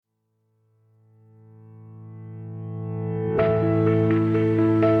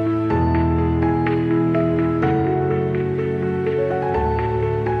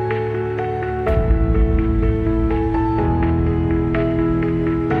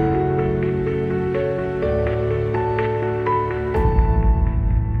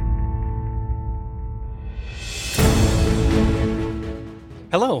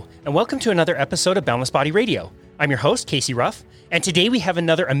and welcome to another episode of Boundless Body Radio. I'm your host, Casey Ruff, and today we have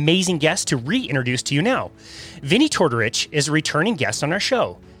another amazing guest to reintroduce to you now. Vinnie Tortorich is a returning guest on our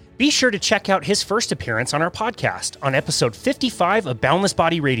show. Be sure to check out his first appearance on our podcast on episode 55 of Boundless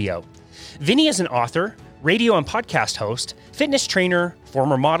Body Radio. Vinnie is an author, radio and podcast host, fitness trainer,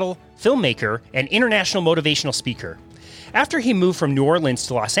 former model, filmmaker, and international motivational speaker. After he moved from New Orleans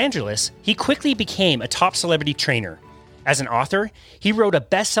to Los Angeles, he quickly became a top celebrity trainer. As an author, he wrote a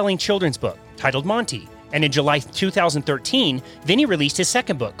best-selling children's book titled Monty, and in July 2013, Vinnie released his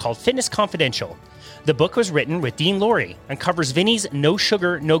second book called Fitness Confidential. The book was written with Dean Lorey and covers Vinnie's no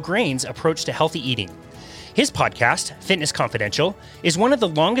sugar, no grains approach to healthy eating. His podcast, Fitness Confidential, is one of the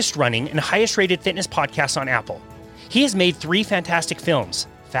longest-running and highest-rated fitness podcasts on Apple. He has made 3 fantastic films,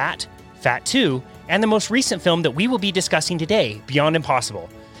 Fat, Fat 2, and the most recent film that we will be discussing today, Beyond Impossible.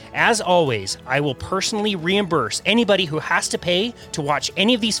 As always, I will personally reimburse anybody who has to pay to watch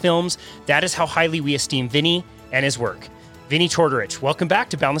any of these films. That is how highly we esteem Vinnie and his work. Vinnie Tortorich, welcome back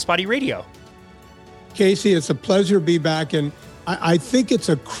to Boundless Body Radio. Casey, it's a pleasure to be back. And I think it's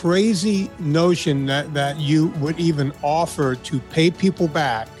a crazy notion that you would even offer to pay people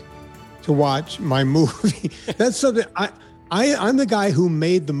back to watch my movie. That's something I'm the guy who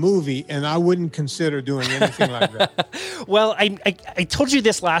made the movie, and I wouldn't consider doing anything like that. Well, I told you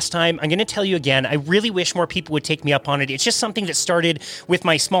this last time. I'm going to tell you again. I really wish more people would take me up on it. It's just something that started with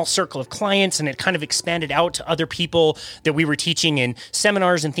my small circle of clients, and it kind of expanded out to other people that we were teaching in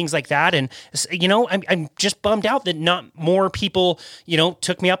seminars and things like that. And, you know, I'm just bummed out that not more people, you know,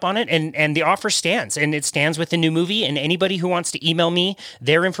 took me up on it. And the offer stands, and it stands with the new movie. And anybody who wants to email me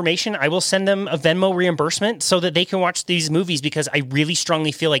their information, I will send them a Venmo reimbursement so that they can watch these movies, because I really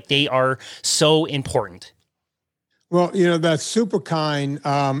strongly feel like they are so important. Well, you know, that's super kind.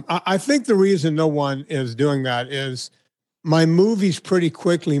 I think the reason no one is doing that is my movies pretty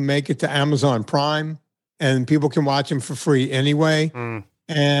quickly make it to Amazon Prime, and people can watch them for free anyway.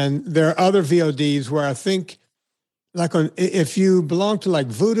 And there are other VODs where I think, like if you belong to like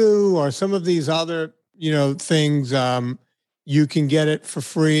Vudu or some of these other, you know, things, you can get it for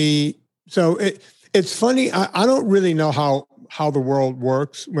free. So it's funny. I don't really know how the world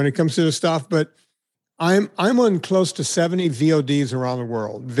works when it comes to this stuff, but I'm on close to 70 VODs around the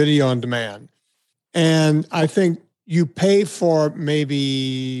world, video on demand. And I think you pay for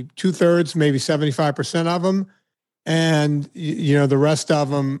maybe 2/3, maybe 75% of them. And, you know, the rest of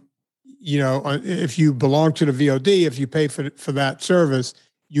them, you know, if you belong to the VOD, if you pay for that service,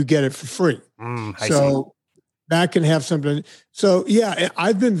 you get it for free. I see. That can have something. So, yeah,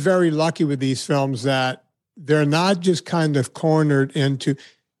 I've been very lucky with these films that they're not just kind of cornered into,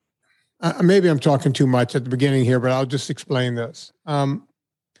 maybe I'm talking too much at the beginning here, but I'll just explain this.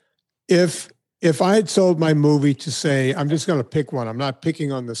 If I had sold my movie to, say, I'm just going to pick one, I'm not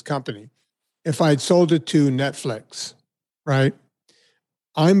picking on this company. If I had sold it to Netflix, right?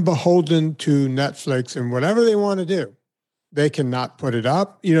 I'm beholden to Netflix, and whatever they want to do, they cannot put it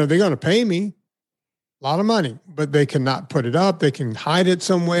up. You know, they're going to pay me a lot of money, but they cannot put it up. They can hide it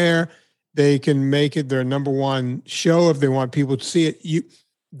somewhere. They can make it their number one show if they want people to see it.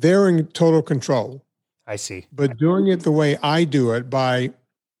 They're in total control. I see. But doing it the way I do it, by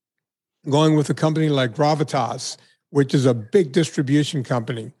going with a company like Gravitas, which is a big distribution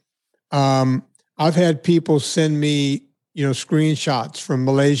company. I've had people send me, you know, screenshots from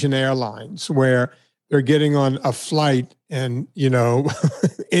Malaysian Airlines where they're getting on a flight and, you know,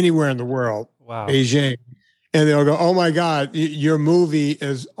 anywhere in the world. Wow. Beijing, and they'll go, "Oh my God, your movie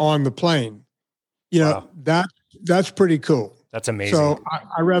is on the plane." You know, that's pretty cool. That's amazing. So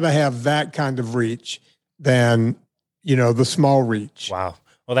I rather have that kind of reach than, you know, the small reach. Wow.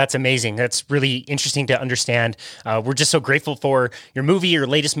 Well, that's amazing. That's really interesting to understand. We're just so grateful for your movie. Your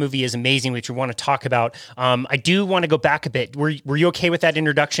latest movie is amazing, which we want to talk about. I do want to go back a bit. Were you okay with that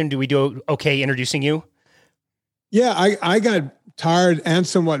introduction? Do we do okay introducing you? Yeah, I got tired and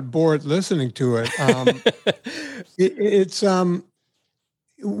somewhat bored listening to it. It's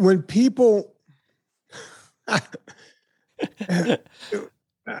when people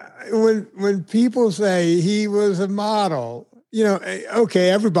when people say he was a model, you know, okay,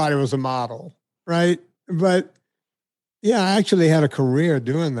 everybody was a model, right? But yeah, I actually had a career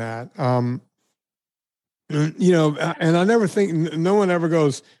doing that. You know, and I never think, no one ever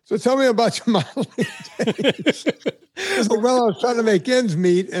goes, "So tell me about your modeling days." It's like, well, I was trying to make ends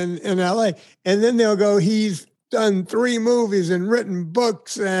meet in LA. And then they'll go, "He's done 3 movies and written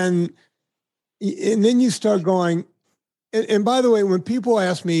books." And then you start going, and by the way, when people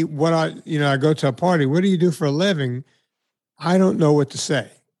ask me what I go to a party, "What do you do for a living?" I don't know what to say.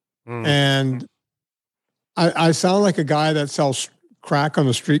 And I sound like a guy that sells crack on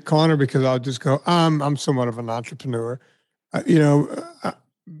the street corner because I'll just go, I'm somewhat of an entrepreneur,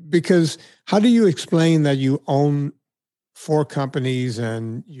 because how do you explain that you own 4 companies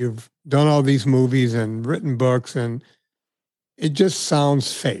and you've done all these movies and written books, and it just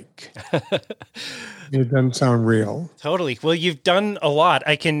sounds fake. It doesn't sound real. Totally. Well, you've done a lot.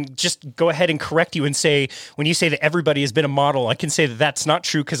 I can just go ahead and correct you and say, when you say that everybody has been a model, I can say that that's not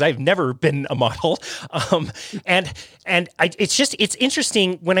true because I've never been a model. It's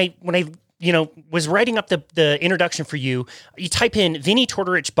interesting when I was writing up the introduction for you, you type in Vinnie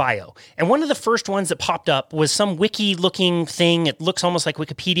Tortorich bio. And one of the first ones that popped up was some wiki looking thing. It looks almost like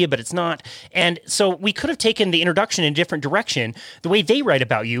Wikipedia, but it's not. And so we could have taken the introduction in a different direction. The way they write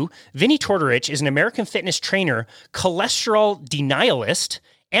about you, Vinnie Tortorich is an American fitness trainer, cholesterol denialist,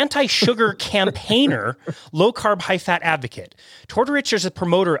 anti-sugar campaigner, low-carb, high-fat advocate. Tortorich is a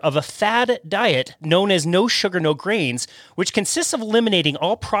promoter of a fad diet known as no sugar, no grains, which consists of eliminating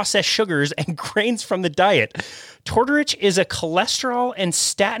all processed sugars and grains from the diet. Tortorich is a cholesterol and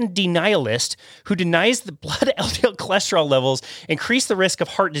statin denialist who denies the blood LDL cholesterol levels increase the risk of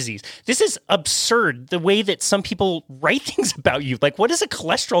heart disease. This is absurd, the way that some people write things about you. Like, what is a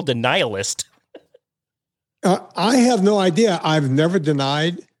cholesterol denialist? I have no idea. I've never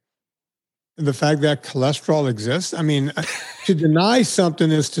denied the fact that cholesterol exists. I mean, to deny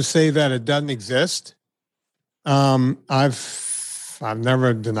something is to say that it doesn't exist. I've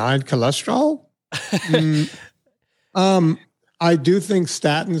never denied cholesterol. I do think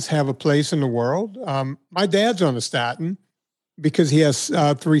statins have a place in the world. My dad's on a statin because he has 3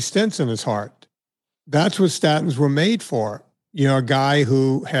 stents in his heart. That's what statins were made for. A guy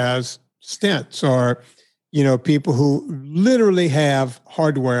who has stents, or people who literally have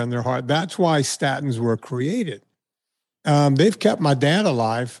hardware in their heart. That's why statins were created. They've kept my dad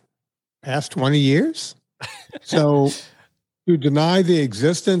alive past 20 years. So to deny the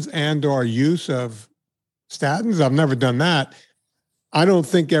existence and or use of statins, I've never done that. I don't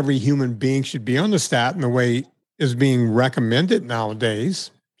think every human being should be on the statin the way is being recommended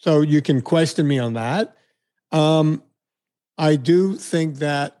nowadays. So you can question me on that. I do think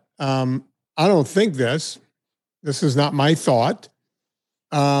that I don't think this is not my thought.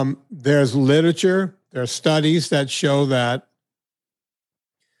 There's literature, there's studies that show that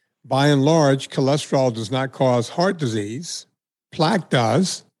by and large, cholesterol does not cause heart disease. Plaque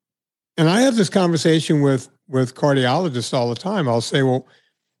does. And I have this conversation with cardiologists all the time. I'll say, well,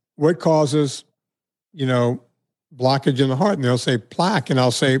 what causes, blockage in the heart? And they'll say plaque. And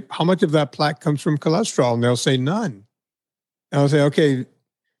I'll say, how much of that plaque comes from cholesterol? And they'll say none. And I'll say, okay,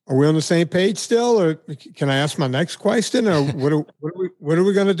 are we on the same page still? Or can I ask my next question? Or what are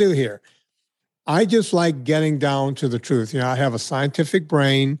we going to do here? I just like getting down to the truth. I have a scientific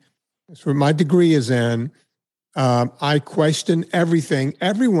brain. That's what my degree is in. I question everything.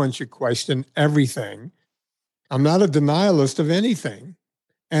 Everyone should question everything. I'm not a denialist of anything.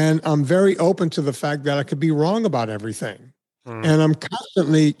 And I'm very open to the fact that I could be wrong about everything. And I'm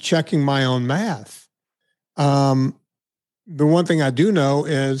constantly checking my own math. The one thing I do know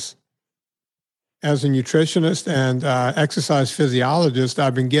is, as a nutritionist and exercise physiologist,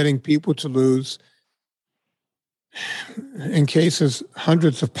 I've been getting people to lose, in cases,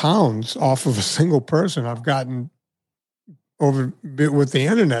 hundreds of pounds off of a single person. I've gotten, over with the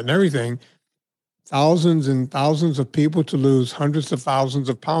internet and everything, thousands and thousands of people to lose hundreds of thousands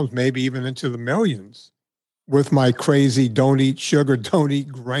of pounds, maybe even into the millions, with my crazy don't eat sugar, don't eat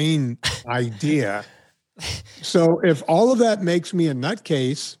grain idea. So if all of that makes me a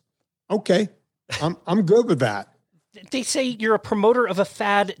nutcase, okay, I'm good with that. They say you're a promoter of a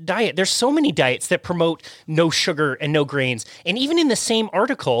fad diet. There's so many diets that promote no sugar and no grains. And even in the same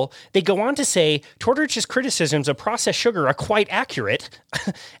article, they go on to say Tortorich's criticisms of processed sugar are quite accurate.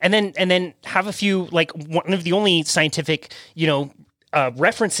 and then have a few, like one of the only scientific,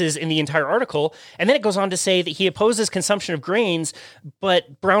 references in the entire article. And then it goes on to say that he opposes consumption of grains,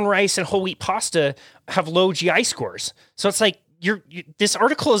 but brown rice and whole wheat pasta have low GI scores. So it's like, this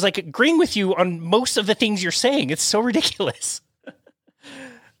article is like agreeing with you on most of the things you're saying. It's so ridiculous.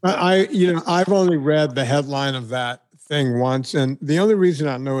 I've only read the headline of that thing once. And the only reason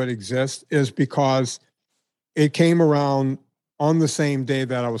I know it exists is because it came around on the same day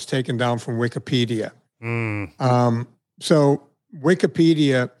that I was taken down from Wikipedia. So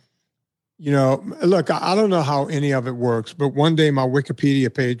Wikipedia, look, I don't know how any of it works, but one day my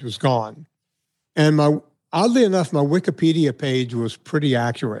Wikipedia page was gone. And oddly enough, my Wikipedia page was pretty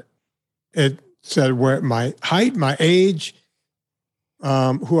accurate. It said where my height, my age,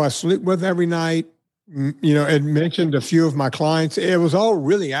 who I sleep with every night. It mentioned a few of my clients. It was all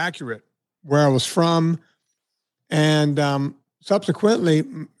really accurate, where I was from. And subsequently,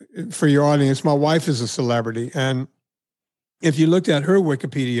 for your audience, my wife is a celebrity. And if you looked at her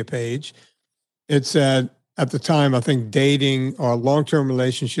Wikipedia page, it said at the time, I think dating or long-term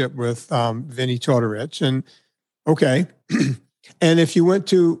relationship with Vinnie Tortorich. And okay. And if you went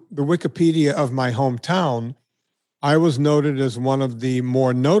to the Wikipedia of my hometown, I was noted as one of the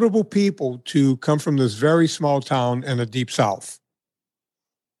more notable people to come from this very small town in the deep South.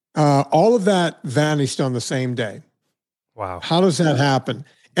 All of that vanished on the same day. Wow. How does that happen?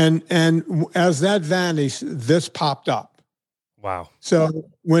 And as that vanished, this popped up. Wow. So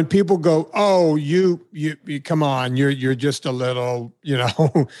when people go, "Oh, you come on, you're just a little,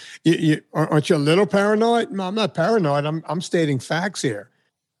 aren't you a little paranoid?" No, I'm not paranoid. I'm stating facts here.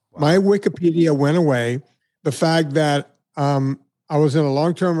 Wow. My Wikipedia went away. The fact that I was in a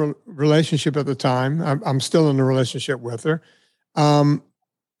long-term relationship at the time. I'm still in a relationship with her, and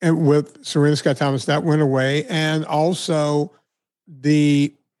with Serena Scott Thomas, that went away, and also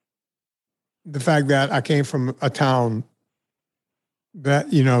the fact that I came from a town that,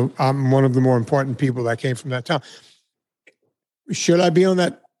 I'm one of the more important people that came from that town. Should I be on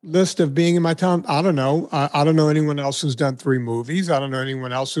that list of being in my town? I don't know. I don't know anyone else who's done 3 movies. I don't know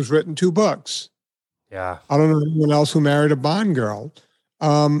anyone else who's written 2 books. Yeah. I don't know anyone else who married a Bond girl.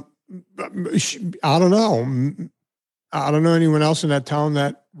 I don't know. I don't know anyone else in that town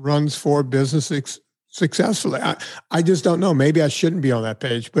that runs 4 businesses successfully. I just don't know. Maybe I shouldn't be on that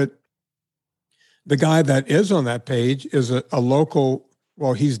page, but the guy that is on that page is a local,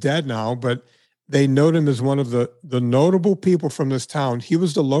 well, he's dead now, but they note him as one of the notable people from this town. He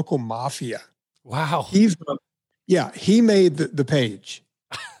was the local mafia. Wow. He made the page.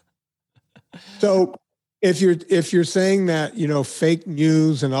 So if you're saying that, fake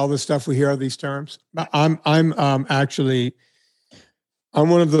news and all this stuff, we hear all these terms, I'm actually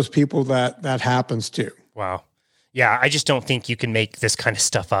one of those people that happens to. Wow. Yeah, I just don't think you can make this kind of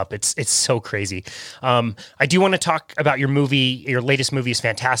stuff up. It's so crazy. I do want to talk about your movie. Your latest movie is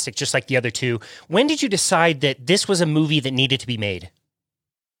fantastic, just like the other 2. When did you decide that this was a movie that needed to be made?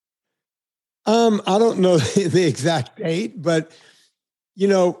 I don't know the exact date, but,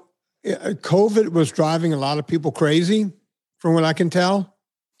 COVID was driving a lot of people crazy, from what I can tell.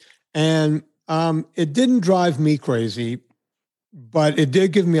 And it didn't drive me crazy, but it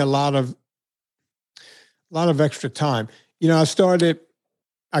did give me a lot of extra time.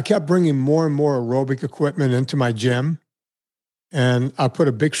 I kept bringing more and more aerobic equipment into my gym, and I put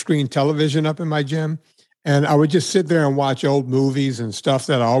a big screen television up in my gym, and I would just sit there and watch old movies and stuff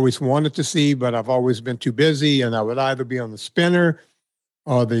that I always wanted to see, but I've always been too busy. And I would either be on the spinner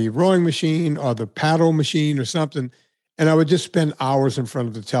or the rowing machine or the paddle machine or something. And I would just spend hours in front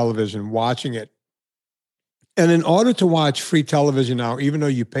of the television watching it. And in order to watch free television now, even though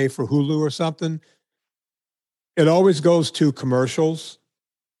you pay for Hulu or something, it always goes to commercials.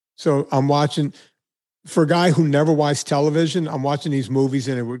 So I'm watching, for a guy who never watched television, I'm watching these movies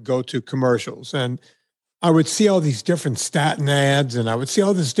and it would go to commercials. And I would see all these different statin ads and I would see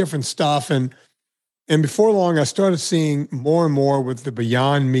all this different stuff. And before long, I started seeing more and more with the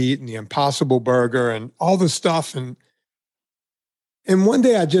Beyond Meat and the Impossible Burger and all this stuff. And one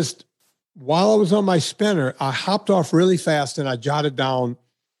day while I was on my spinner, I hopped off really fast and I jotted down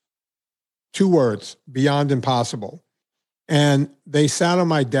 2 words, Beyond Impossible. And they sat on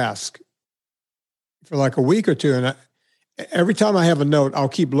my desk for like a week or 2. And every time I have a note, I'll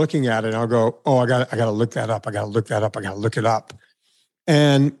keep looking at it and I'll go, "Oh, I got to look that up. I got to look that up. I got to look it up."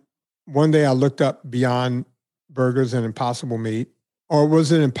 And one day I looked up Beyond Burgers and Impossible Meat, or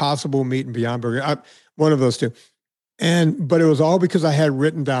was it Impossible Meat and Beyond Burger? One of those 2. But it was all because I had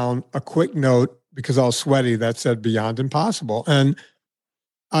written down a quick note because I was sweaty that said Beyond Impossible. And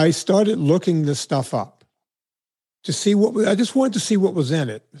I started looking this stuff up to see I just wanted to see what was in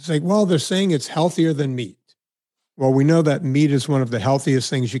it. It's like, well, they're saying it's healthier than meat. Well, we know that meat is one of the healthiest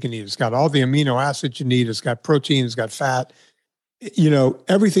things you can eat. It's got all the amino acids you need. It's got protein. It's got fat.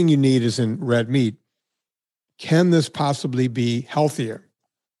 Everything you need is in red meat. Can this possibly be healthier?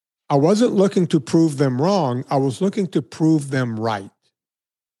 I wasn't looking to prove them wrong. I was looking to prove them right.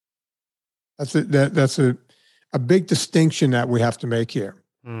 That's a big distinction that we have to make here.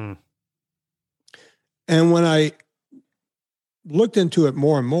 Mm. And when I looked into it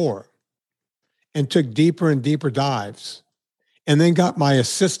more and more and took deeper and deeper dives and then got my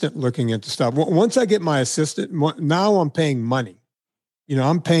assistant looking into stuff. Once I get my assistant, now I'm paying money.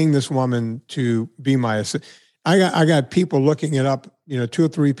 I'm paying this woman to be my assistant. I got people looking it up, 2 or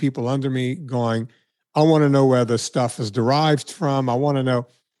 3 people under me going, "I want to know where this stuff is derived from. I want to know."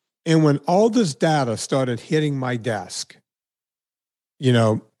 And when all this data started hitting my desk,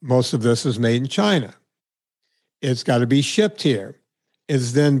 most of this is made in China. It's got to be shipped here.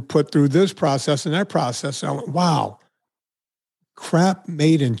 It's then put through this process and that process. I went, wow, crap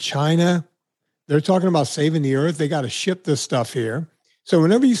made in China. They're talking about saving the earth. They got to ship this stuff here. So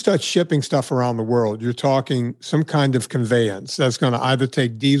whenever you start shipping stuff around the world, you're talking some kind of conveyance that's going to either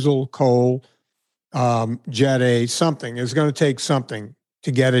take diesel, coal, Jet A, something. It's going to take something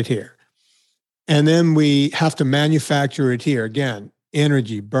to get it here. And then we have to manufacture it here. Again,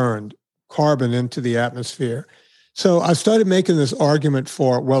 energy burned, carbon into the atmosphere. So I started making this argument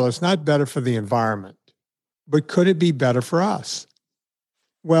for, well, it's not better for the environment, but could it be better for us?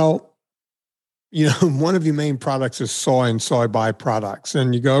 Well, you know, one of your main products is soy and soy byproducts.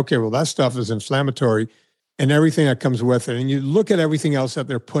 And you go, okay, well, that stuff is inflammatory and everything that comes with it. And you look at everything else that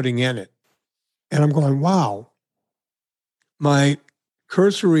they're putting in it. And I'm going, wow, my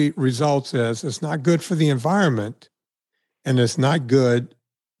cursory result says it's not good for the environment and it's not good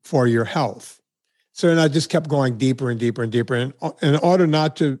for your health. So then I just kept going deeper and deeper and deeper. And in order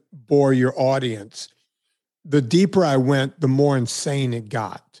not to bore your audience, the deeper I went, the more insane it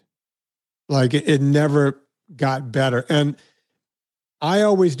got. Like it never got better. And I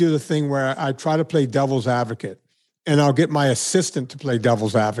always do the thing where I try to play devil's advocate and I'll get my assistant to play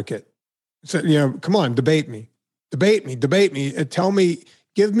devil's advocate. So, you know, come on, debate me, tell me,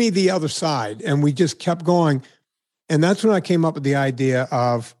 give me the other side. And we just kept going. And that's when I came up with the idea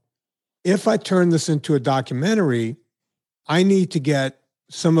of, if I turn this into a documentary, I need to get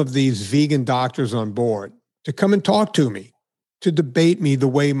some of these vegan doctors on board to come and talk to me, to debate me the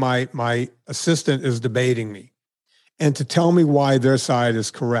way my assistant is debating me, and to tell me why their side is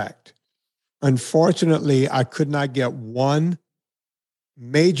correct. Unfortunately, I could not get one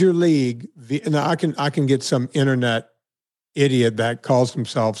major league. Now I can get some internet idiot that calls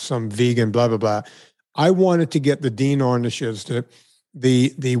himself some vegan, blah, blah, blah. I wanted to get the Dean Ornishes,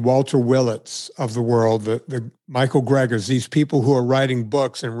 the Walter Willits of the world, the Michael Gregors, these people who are writing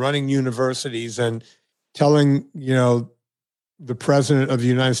books and running universities and telling, you know, the president of the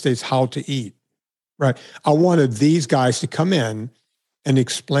United States how to eat, right? I wanted these guys to come in and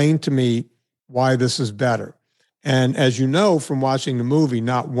explain to me why this is better. And as you know, from watching the movie,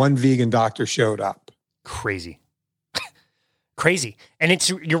 not one vegan doctor showed up. Crazy. Crazy. And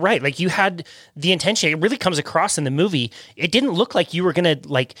you're right. Like, you had the intention. It really comes across in the movie. It didn't look like you were going to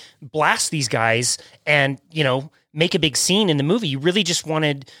like blast these guys and, you know, make a big scene in the movie. You really just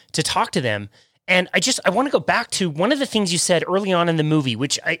wanted to talk to them. And I want to go back to one of the things you said early on in the movie,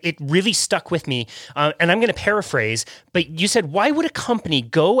 which it really stuck with me. And I'm going to paraphrase, but you said, why would a company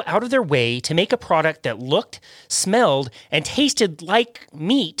go out of their way to make a product that looked, smelled, and tasted like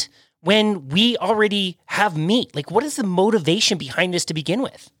meat when we already have meat? Like, what is the motivation behind this to begin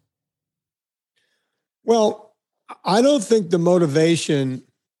with? Well, I don't think the motivation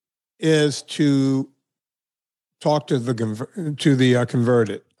is to talk to the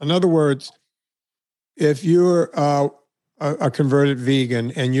converted. In other words, if you're a converted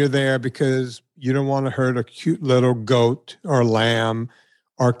vegan and you're there because you don't want to hurt a cute little goat or lamb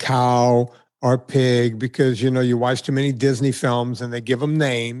or cow or pig because, you know, you watch too many Disney films and they give them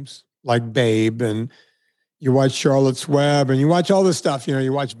names like Babe, and you watch Charlotte's Web and you watch all this stuff, you know,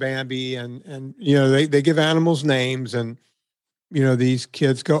 you watch Bambi and you know, they give animals names, and, you know, these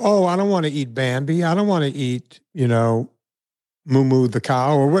kids go, oh, I don't want to eat Bambi. I don't want to eat, you know, Moo Moo the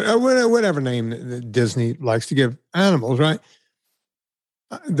cow, or whatever name Disney likes to give animals, right?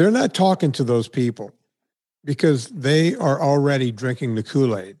 They're not talking to those people because they are already drinking the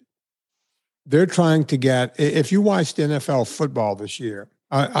Kool-Aid. They're trying to get, if you watched NFL football this year,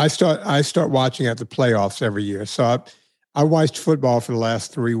 I start watching at the playoffs every year. So I watched football for the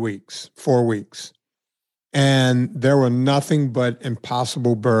last 4 weeks. And there were nothing but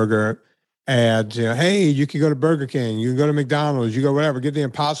Impossible Burger ads, you know, hey, you can go to Burger King, you can go to McDonald's, you go whatever, get the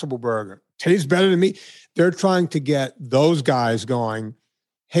Impossible Burger. Tastes better than me. They're trying to get those guys going,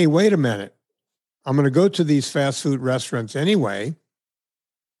 hey, wait a minute. I'm going to go to these fast food restaurants anyway.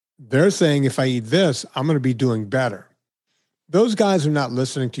 They're saying if I eat this, I'm going to be doing better. Those guys are not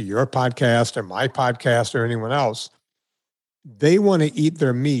listening to your podcast or my podcast or anyone else. They want to eat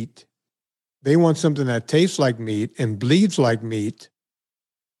their meat. They want something that tastes like meat and bleeds like meat.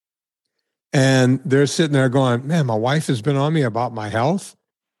 And they're sitting there going, man, my wife has been on me about my health.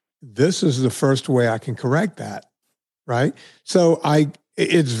 This is the first way I can correct that, right? So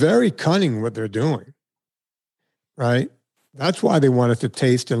it's very cunning what they're doing, right? That's why they want it to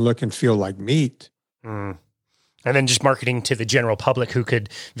taste and look and feel like meat. And then just marketing to the general public who could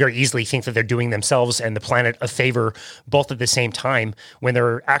very easily think that they're doing themselves and the planet a favor both at the same time when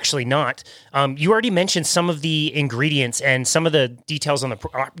they're actually not. You already mentioned some of the ingredients and some of the details on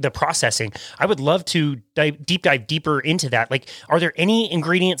the processing. I would love to deep dive deeper into that. Like, are there any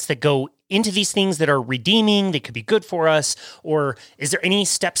ingredients that go into these things that are redeeming, that could be good for us? Or is there any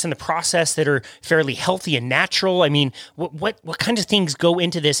steps in the process that are fairly healthy and natural? I mean, what kinds of things go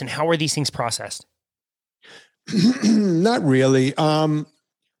into this and how are these things processed? Not really. The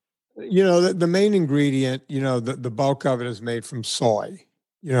main ingredient, the bulk of it is made from soy,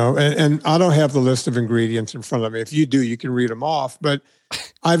 and I don't have the list of ingredients in front of me. If you do, you can read them off, but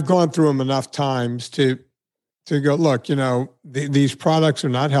I've gone through them enough times to go, look, these products are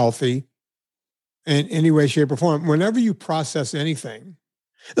not healthy in any way, shape, or form. Whenever you process anything,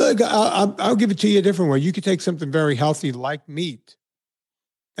 look, I'll give it to you a different way. You could take something very healthy like meat.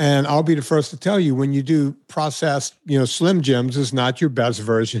 And I'll be the first to tell you, when you do processed, Slim Jims is not your best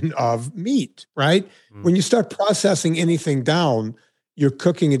version of meat, right? Mm. When you start processing anything down, you're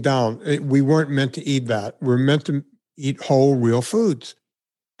cooking it down. We weren't meant to eat that. We're meant to eat whole, real foods.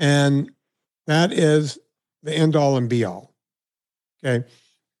 And that is the end all and be all. Okay.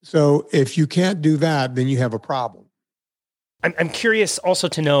 So if you can't do that, then you have a problem. I'm curious also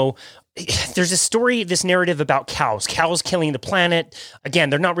to know, there's this narrative about cows killing the planet. Again,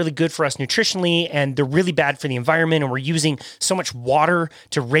 they're not really good for us nutritionally, and they're really bad for the environment, and we're using so much water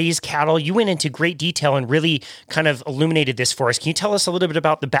to raise cattle. You went into great detail and really kind of illuminated this for us. Can you tell us a little bit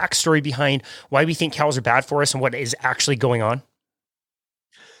about the backstory behind why we think cows are bad for us and what is actually going on?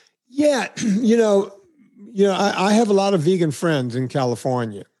 Yeah. I have a lot of vegan friends in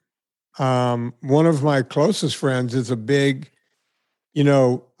California. One of my closest friends is a big,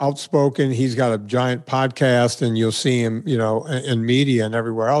 outspoken. He's got a giant podcast, and you'll see him, in media and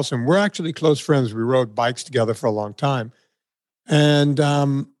everywhere else. And we're actually close friends. We rode bikes together for a long time. And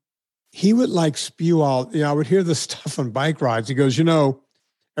he would spew out, I would hear this stuff on bike rides. He goes,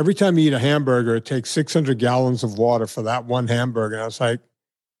 every time you eat a hamburger, it takes 600 gallons of water for that one hamburger. And I was like,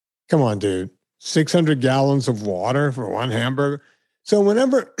 come on, dude, 600 gallons of water for one hamburger. So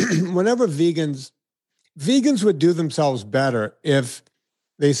whenever vegans would do themselves better if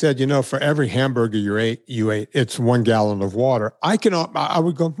they said, for every hamburger you ate, it's 1 gallon of water. I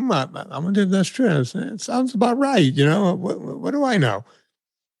would go, I wonder if that's true. It sounds about right. What do I know?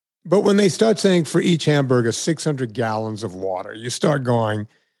 But when they start saying for each hamburger, 600 gallons of water, you start going,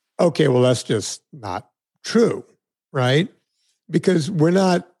 okay, well, that's just not true, right? Because we're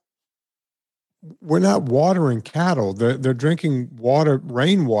not watering cattle. They're drinking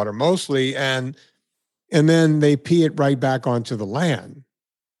rainwater mostly, and then they pee it right back onto the land.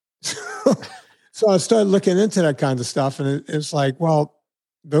 So I started looking into that kind of stuff, and it's like, well,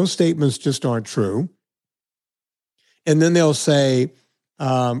 those statements just aren't true. And then they'll say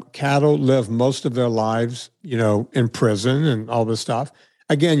cattle live most of their lives, in prison and all this stuff.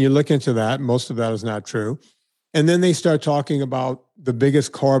 Again, you look into that, most of that is not true. And then they start talking about the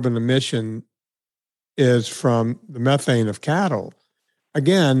biggest carbon emission is from the methane of cattle.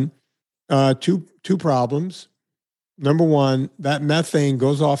 Again, two problems. Number one, that methane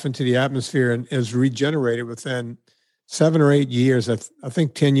goes off into the atmosphere and is regenerated within 7 or 8 years, I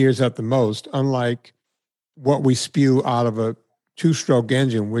think 10 years at the most, unlike what we spew out of a 2-stroke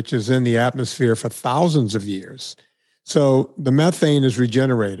engine, which is in the atmosphere for thousands of years. So the methane is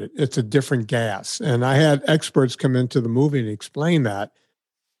regenerated. It's a different gas. And I had experts come into the movie and explain that.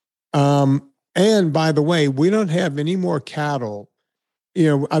 And by the way, we don't have any more cattle.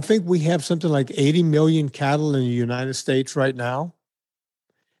 I think we have something like 80 million cattle in the United States right now.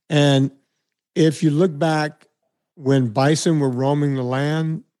 And if you look back when bison were roaming the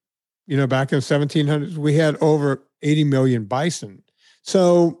land, back in the 1700s, we had over 80 million bison.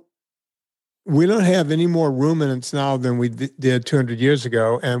 So we don't have any more ruminants now than we did 200 years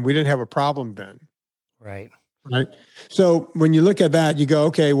ago, and we didn't have a problem then. Right. So when you look at that, you go,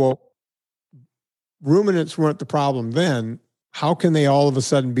 okay, well, ruminants weren't the problem then. How can they all of a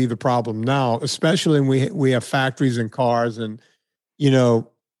sudden be the problem now? Especially when we have factories and cars and,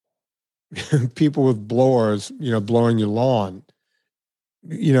 people with blowers, blowing your lawn.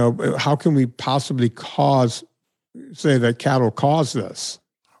 How can we possibly say that cattle cause this?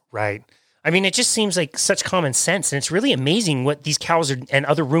 Right. I mean, it just seems like such common sense, and it's really amazing what these cows and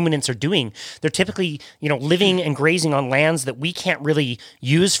other ruminants are doing. They're typically, living and grazing on lands that we can't really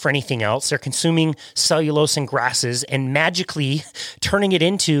use for anything else. They're consuming cellulose and grasses and magically turning it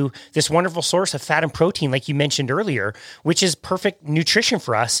into this wonderful source of fat and protein, like you mentioned earlier, which is perfect nutrition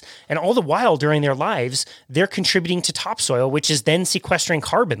for us. And all the while during their lives, they're contributing to topsoil, which is then sequestering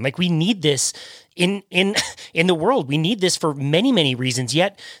carbon. Like, we need this in in the world. We need this for many, many reasons.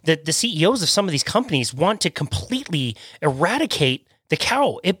 Yet the CEOs of some of these companies want to completely eradicate the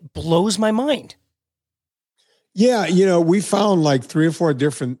cow. It blows my mind. Yeah, we found like 3 or 4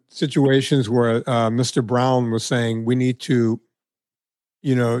 different situations where Mr. Brown was saying we need to,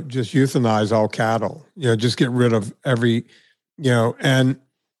 just euthanize all cattle, just get rid of every, and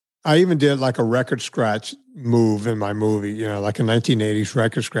I even did like a record scratch move in my movie, like a 1980s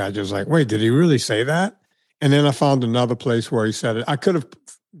record scratch. I was like, wait, did he really say that? And then I found another place where he said it. I could have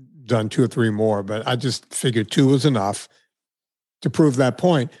done 2 or 3 more, but I just figured 2 was enough to prove that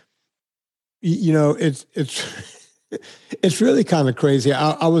point. It's it's really kind of crazy.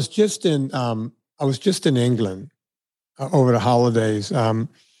 I was just in England over the holidays, and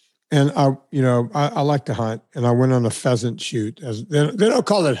I like to hunt, and I went on a pheasant shoot. As they don't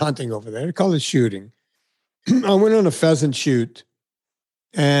call it hunting over there; they call it shooting. I went on a pheasant shoot,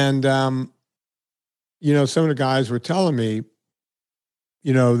 and some of the guys were telling me,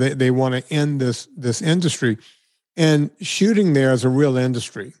 they want to end this industry, and shooting there is a real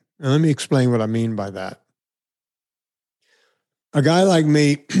industry. And let me explain what I mean by that. A guy like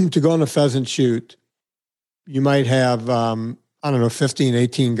me, to go on a pheasant shoot, you might have, 15,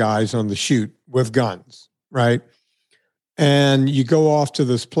 18 guys on the shoot with guns, right? And you go off to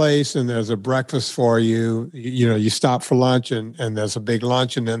this place and there's a breakfast for you. You stop for lunch and there's a big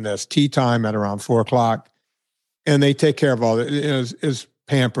lunch, and then there's tea time at around 4:00. And they take care of all it. It's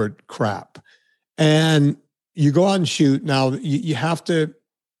pampered crap. And you go out and shoot. Now you have to,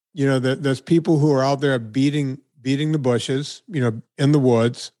 there's people who are out there beating the bushes, in the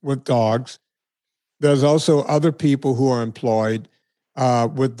woods with dogs. There's also other people who are employed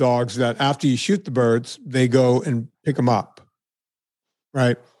with dogs that after you shoot the birds, they go and pick them up,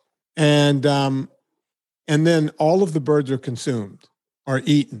 right? And then all of the birds are consumed or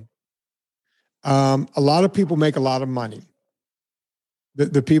eaten. A lot of people make a lot of money.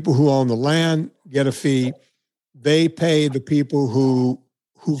 The people who own the land get a fee. They pay the people who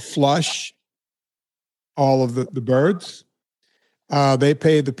flush all of the birds. They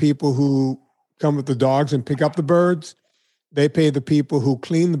pay the people who come with the dogs and pick up the birds. They pay the people who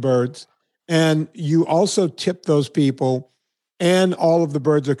clean the birds. And you also tip those people, and all of the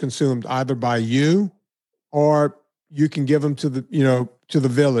birds are consumed either by you, or you can give them to the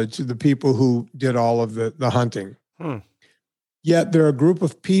village, to the people who did all of the hunting. Yet there are a group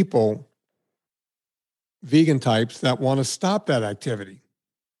of people, vegan types, that want to stop that activity.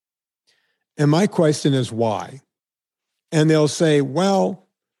 And my question is why? And they'll say, well,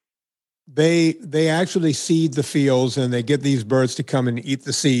 they actually seed the fields and they get these birds to come and eat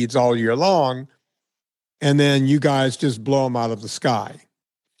the seeds all year long. And then you guys just blow them out of the sky.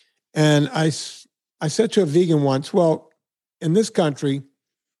 And I said to a vegan once, well, in this country,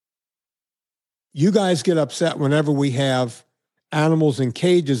 you guys get upset whenever we have animals in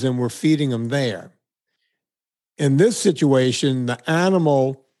cages and we're feeding them there. In this situation, the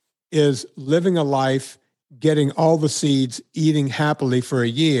animal is living a life, getting all the seeds, eating happily for a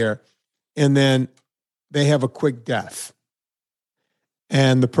year, and then they have a quick death.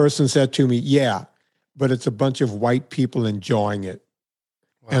 And the person said to me, yeah, but it's a bunch of white people enjoying it.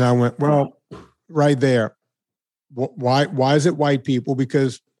 Wow. And I went, well, right there. Why is it white people?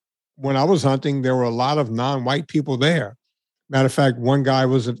 Because when I was hunting, there were a lot of non-white people there. Matter of fact, one guy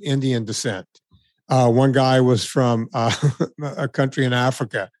was of Indian descent. One guy was from a country in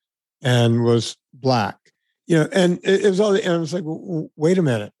Africa and was black. And it was all. And I was like, well, wait a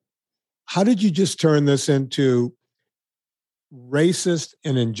minute. How did you just turn this into racist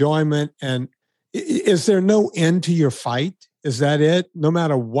and enjoyment? And is there no end to your fight? Is that it? No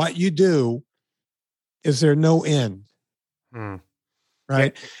matter what you do, is there no end?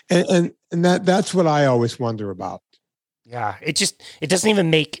 Right. And that's what I always wonder about. Yeah, it doesn't even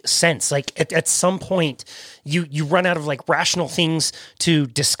make sense. Like at some point you run out of like rational things to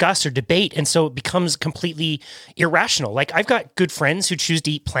discuss or debate. And so it becomes completely irrational. Like I've got good friends who choose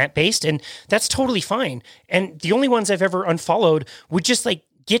to eat plant-based, and that's totally fine. And the only ones I've ever unfollowed would just like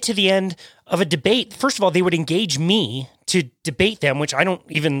get to the end of a debate. First of all, they would engage me to debate them, which I don't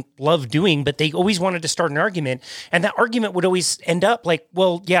even love doing, but they always wanted to start an argument. And that argument would always end up like,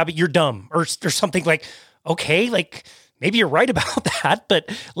 well, yeah, but you're dumb or something like, okay, like, maybe you're right about that, but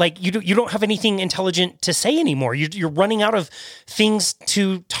like you don't have anything intelligent to say anymore. You're running out of things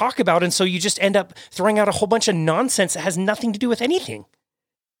to talk about, and so you just end up throwing out a whole bunch of nonsense that has nothing to do with anything.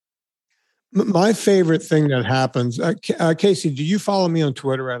 My favorite thing that happens, Casey, do you follow me on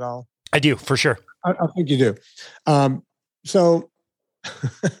Twitter at all? I do, for sure. I think you do. So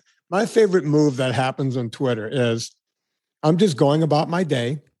my favorite move that happens on Twitter is I'm just going about my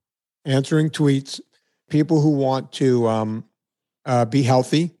day. answering tweets, people who want to be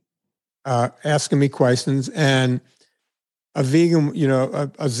healthy, asking me questions, and a vegan,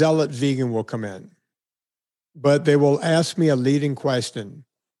 a zealot vegan will come in, but they will ask me a leading question.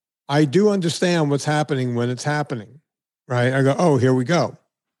 I do understand what's happening when it's happening, right? I go, oh, here we go,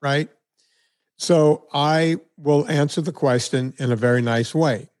 right? So I will answer the question in a very nice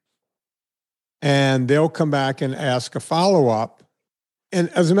way. And they'll come back and ask a follow-up. And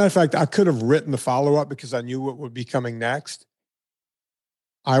as a matter of fact, I could have written the follow-up because I knew what would be coming next.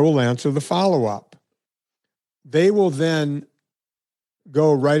 I will answer the follow-up. They will then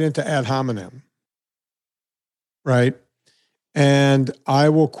go right into ad hominem, right? And I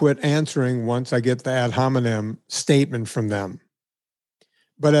will quit answering once I get the ad hominem statement from them.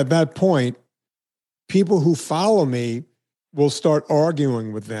 But at that point, people who follow me will start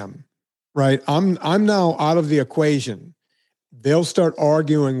arguing with them, right? I'm now out of the equation. They'll start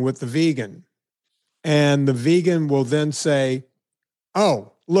arguing with the vegan. And the vegan will then say,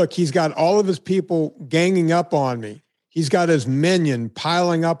 oh, look, he's got all of his people ganging up on me. He's got his minion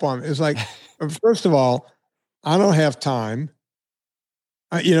piling up on me. It's like, first of all, I don't have time.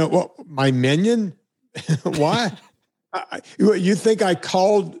 My minion? Why? You think I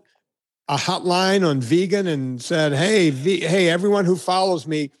called a hotline on vegan and said, hey, everyone who follows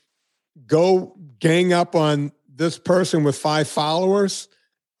me, go gang up on this person with 5 followers?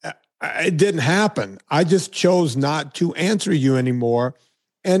 It didn't happen. I just chose not to answer you anymore.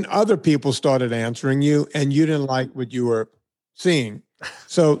 And other people started answering you, and you didn't like what you were seeing.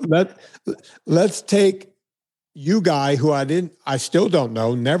 So let's take you guy who I still don't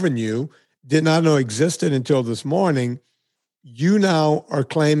know, never knew, did not know existed until this morning. You now are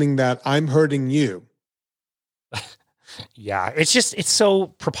claiming that I'm hurting you. Yeah, it's so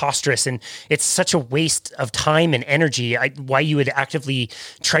preposterous, and it's such a waste of time and energy. Why you would actively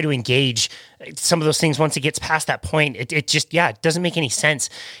try to engage some of those things once it gets past that point. It just, it doesn't make any sense.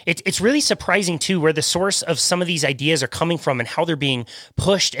 It's really surprising too, where the source of some of these ideas are coming from and how they're being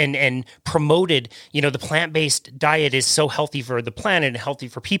pushed and promoted. The plant-based diet is so healthy for the planet and healthy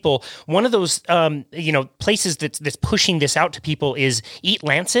for people. One of those, places that's pushing this out to people is Eat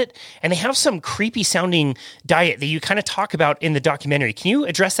Lancet, and they have some creepy sounding diet that you kind of talk about in the documentary. Can you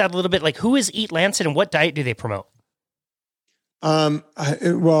address that a little bit? Like, who is Eat Lancet and what diet do they promote?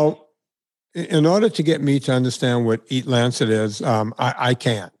 Well, in order to get me to understand what Eat Lancet is, I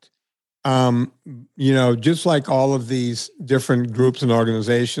can't. Just like all of these different groups and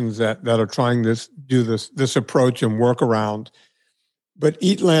organizations that are trying do this approach and work around. But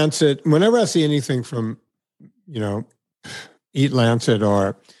Eat Lancet, whenever I see anything from, Eat Lancet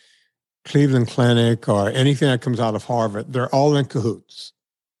or Cleveland Clinic or anything that comes out of Harvard, they're all in cahoots,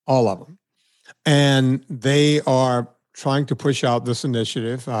 all of them. And they are trying to push out this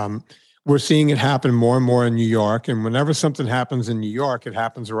initiative. We're seeing it happen more and more in New York. And whenever something happens in New York, it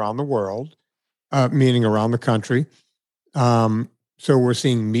happens around the world, meaning around the country. So we're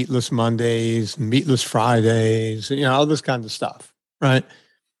seeing Meatless Mondays, Meatless Fridays, all this kind of stuff, right?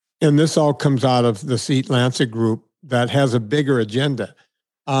 And this all comes out of the Eat Lancet group that has a bigger agenda.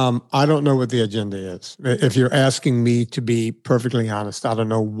 I don't know what the agenda is. If you're asking me to be perfectly honest, I don't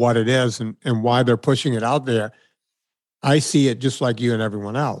know what it is and why they're pushing it out there. I see it just like you and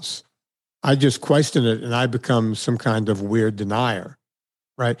everyone else. I just question it and I become some kind of weird denier,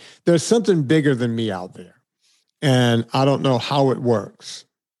 right? There's something bigger than me out there. And I don't know how it works,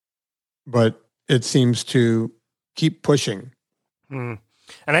 but it seems to keep pushing. Mm.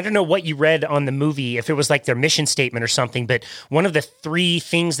 And I don't know what you read on the movie, if it was like their mission statement or something, but one of the 3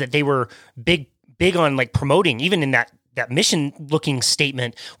 things that they were big on like promoting, even in that mission looking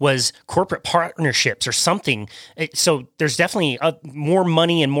statement, was corporate partnerships or something. So there's definitely more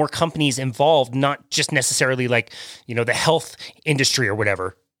money and more companies involved, not just necessarily like, the health industry or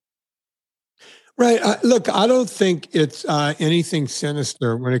whatever. Right. Look, I don't think it's anything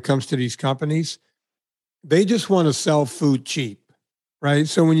sinister when it comes to these companies. They just want to sell food cheap. Right.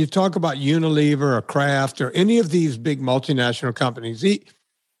 So when you talk about Unilever or Kraft or any of these big multinational companies,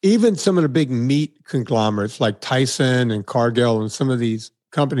 even some of the big meat conglomerates like Tyson and Cargill and some of these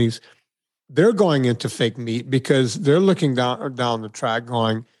companies, they're going into fake meat because they're looking down the track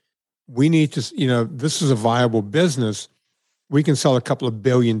going, we need to, this is a viable business. We can sell a couple of $1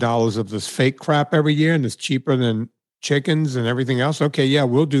 billion of this fake crap every year and it's cheaper than chickens and everything else. Okay, yeah,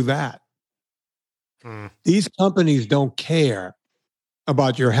 we'll do that. These companies don't care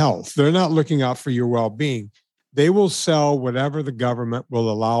about your health. They're not looking out for your well-being. They will sell whatever the government will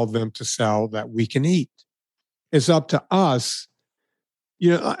allow them to sell that we can eat. It's up to us.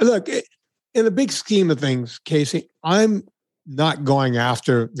 Look, in the big scheme of things, Casey, I'm not going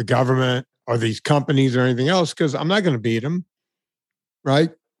after the government or these companies or anything else because I'm not going to beat them,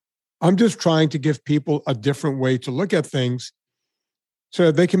 right? I'm just trying to give people a different way to look at things so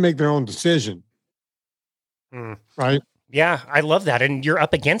that they can make their own decision, right? Yeah, I love that. And you're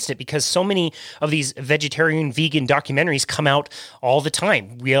up against it because so many of these vegetarian, vegan documentaries come out all the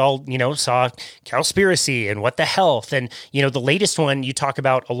time. We all, saw Cowspiracy and What the Health. And, the latest one you talk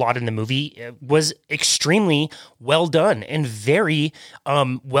about a lot in the movie was extremely well done and very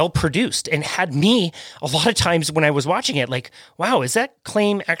well produced and had me a lot of times when I was watching it, like, wow, is that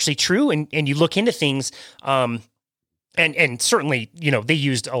claim actually true? And you look into things, and certainly, they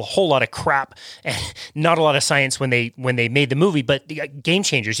used a whole lot of crap and not a lot of science when they made the movie, but Game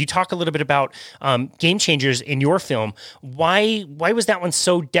Changers. You talk a little bit about Game Changers in your film. Why was that one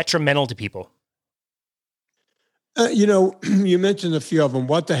so detrimental to people? You mentioned a few of them.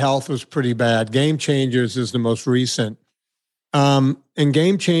 What the Health was pretty bad. Game Changers is the most recent. And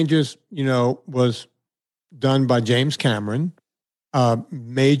Game Changers, was done by James Cameron, a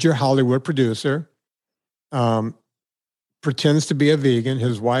major Hollywood producer. Pretends to be a vegan.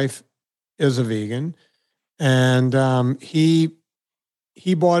 His wife is a vegan. And he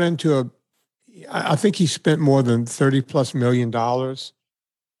bought into I think he spent more than $30+ million.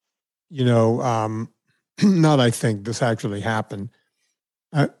 Not I think, this actually happened.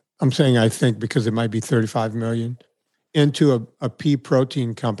 I'm saying I think because it might be 35 million into a pea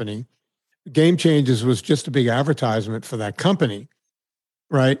protein company. Game Changers was just a big advertisement for that company,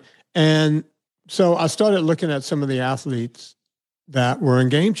 right? And so I started looking at some of the athletes that were in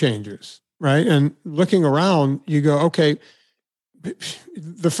Game Changers, right? And looking around, you go, okay,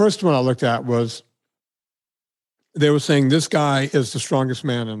 the first one I looked at was they were saying this guy is the strongest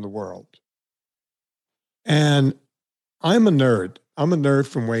man in the world. And I'm a nerd. I'm a nerd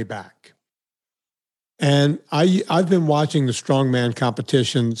from way back. And I've been watching the strongman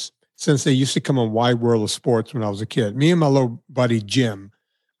competitions since they used to come on Wide World of Sports when I was a kid. Me and my little buddy, Jim,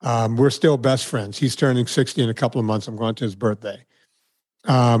 we're still best friends. He's turning 60 in a couple of months. I'm going to his birthday.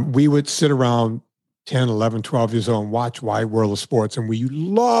 We would sit around 10, 11, 12 years old and watch Wide World of Sports. And we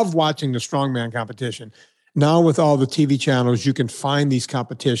love watching the strongman competition. Now with all the TV channels, you can find these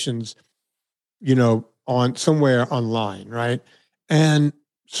competitions, on somewhere online, right? And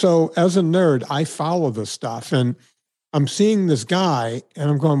so as a nerd, I follow this stuff. And I'm seeing this guy and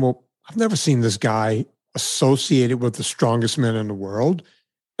I'm going, well, I've never seen this guy associated with the strongest men in the world.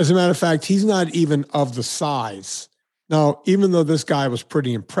 As a matter of fact, he's not even of the size. Now, even though this guy was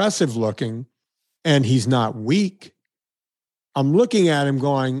pretty impressive looking and he's not weak, I'm looking at him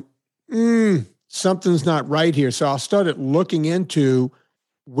going, something's not right here. So I started looking into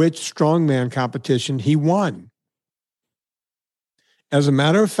which strongman competition he won. As a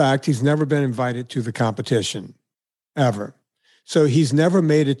matter of fact, he's never been invited to the competition, ever. So he's never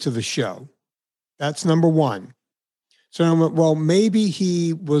made it to the show. That's number one. So I went, well, maybe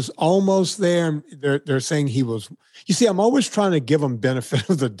he was almost there. They're saying he was. You see, I'm always trying to give him benefit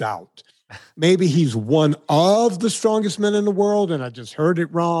of the doubt. Maybe he's one of the strongest men in the world, and I just heard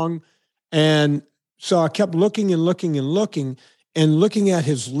it wrong. And so I kept looking and looking and looking and looking at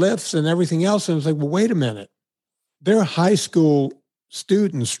his lifts and everything else. And I was like, well, wait a minute. There are high school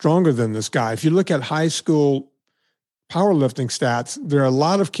students stronger than this guy. If you look at high school powerlifting stats, there are a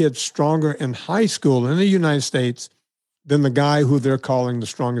lot of kids stronger in high school in the United States than the guy who they're calling the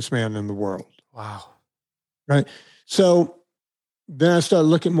strongest man in the world. Wow. Right. So then I started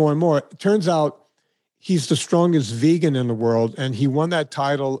looking more and more. It turns out he's the strongest vegan in the world. And he won that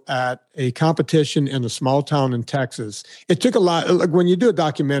title at a competition in a small town in Texas. It took a lot. Like when you do a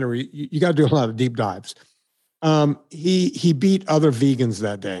documentary, you got to do a lot of deep dives. He beat other vegans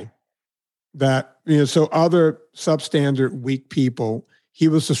that day. So other substandard weak people, he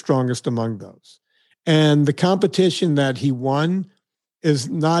was the strongest among those. And the competition that he won is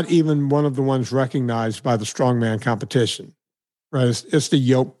not even one of the ones recognized by the strongman competition, right? It's the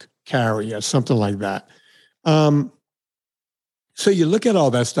yoke carry or something like that. So you look at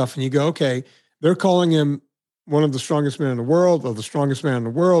all that stuff and you go, okay, they're calling him one of the strongest men in the world or the strongest man in the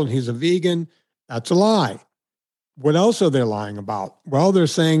world. And he's a vegan. That's a lie. What else are they lying about? Well, they're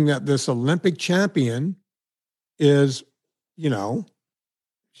saying that this Olympic champion is,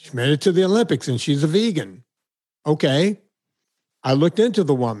 she made it to the Olympics and she's a vegan. Okay. I looked into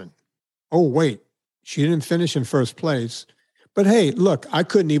the woman. Oh, wait, she didn't finish in first place. But hey, look, I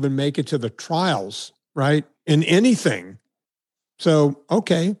couldn't even make it to the trials, right? In anything. So,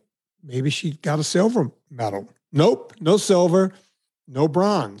 okay, maybe she got a silver medal. Nope, no silver, no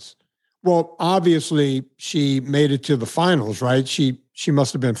bronze. Well, obviously she made it to the finals, right? She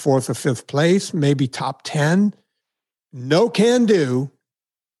must have been 4th or 5th place, maybe top 10. No can do.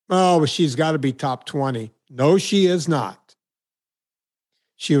 Oh, well, she's got to be top 20. No, she is not.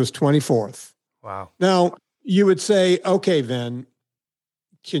 She was 24th. Wow. Now, you would say, okay, then,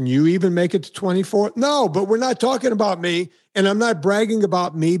 can you even make it to 24th? No, but we're not talking about me. And I'm not bragging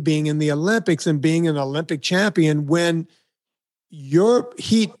about me being in the Olympics and being an Olympic champion when your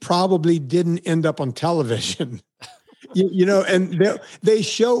heat probably didn't end up on television. And they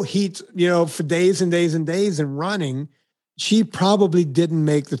show heats, for days and days and days and running. She probably didn't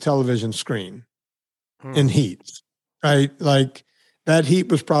make the television screen in heats, right? Like that heat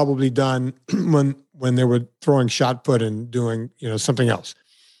was probably done when they were throwing shot put and doing, something else.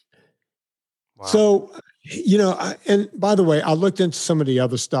 Wow. So, and by the way, I looked into some of the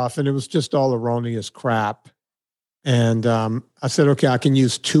other stuff and it was just all erroneous crap. And I said, okay, I can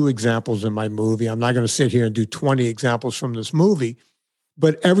use 2 examples in my movie. I'm not going to sit here and do 20 examples from this movie,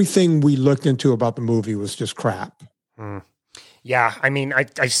 but everything we looked into about the movie was just crap. Yeah, I mean,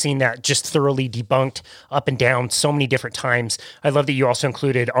 I've seen that just thoroughly debunked up and down so many different times. I love that you also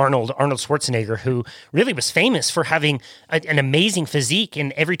included Arnold Schwarzenegger, who really was famous for having an amazing physique.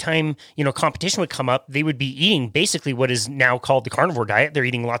 And every time, competition would come up, they would be eating basically what is now called the carnivore diet. They're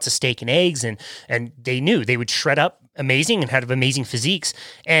eating lots of steak and eggs, and they knew they would shred up amazing and had amazing physiques.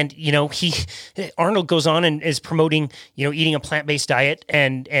 And, Arnold goes on and is promoting, eating a plant-based diet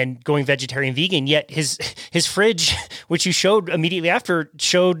and going vegetarian vegan, yet his fridge, which you showed immediately after,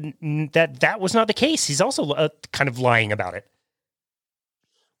 showed that was not the case. He's also kind of lying about it.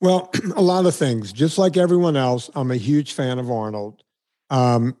 Well, a lot of things, just like everyone else, I'm a huge fan of Arnold.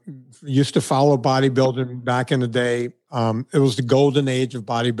 Used to follow bodybuilding back in the day. It was the golden age of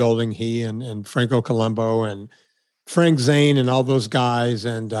bodybuilding. He and Franco Columbu and Frank Zane and all those guys.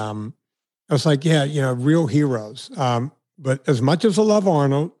 And I was like, yeah, real heroes. But as much as I love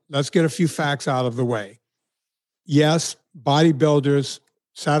Arnold, let's get a few facts out of the way. Yes, bodybuilders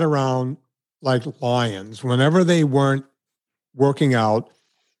sat around like lions. Whenever they weren't working out,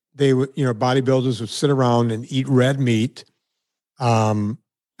 they would, bodybuilders would sit around and eat red meat and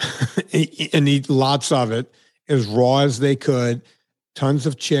eat lots of it as raw as they could, tons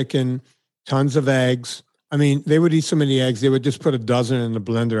of chicken, tons of eggs. I mean, they would eat so many eggs, they would just put a dozen in the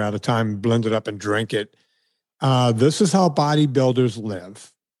blender at a time, blend it up and drink it. This is how bodybuilders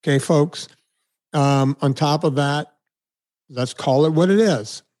live. Okay, folks. On top of that, let's call it what it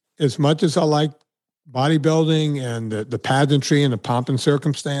is. As much as I like bodybuilding and the pageantry and the pomp and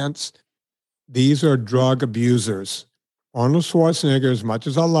circumstance, these are drug abusers. Arnold Schwarzenegger, as much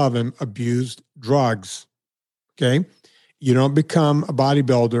as I love him, abused drugs. Okay? You don't become a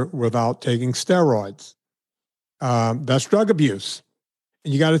bodybuilder without taking steroids. That's drug abuse.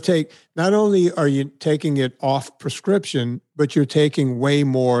 And you got to take, not only are you taking it off prescription, but you're taking way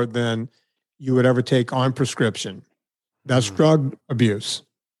more than you would ever take on prescription. That's drug abuse,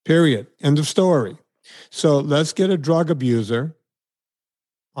 period. End of story. So let's get a drug abuser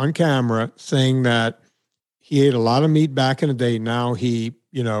on camera saying that he ate a lot of meat back in the day. Now he,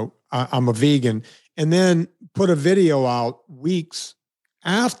 I'm a vegan. And then put a video out weeks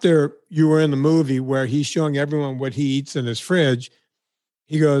after you were in the movie where he's showing everyone what he eats in his fridge.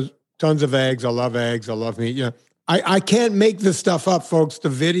 He goes, tons of eggs. I love eggs. I love meat. I can't make this stuff up, folks. The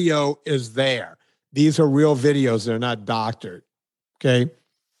video is there. These are real videos. They're not doctored. Okay.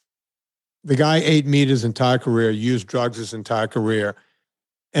 The guy ate meat his entire career, used drugs his entire career.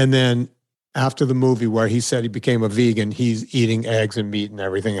 And then after the movie where he said he became a vegan, he's eating eggs and meat and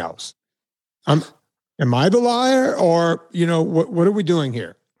everything else. Am I the liar, or, what are we doing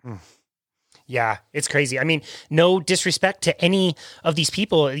here? Yeah, it's crazy. I mean, no disrespect to any of these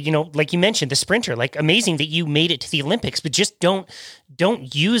people, like you mentioned, the sprinter, like amazing that you made it to the Olympics, but just don't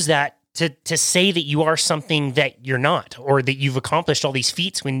use that to say that you are something that you're not, or that you've accomplished all these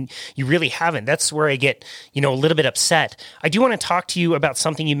feats when you really haven't. That's where I get, a little bit upset. I do want to talk to you about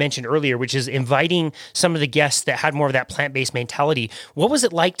something you mentioned earlier, which is inviting some of the guests that had more of that plant-based mentality. What was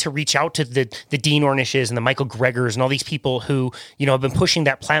it like to reach out to the Dean Ornishes and the Michael Gregors and all these people who, have been pushing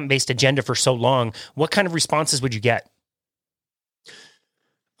that plant-based agenda for so long? What kind of responses would you get?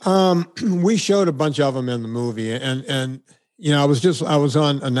 We showed a bunch of them in the movie, and I was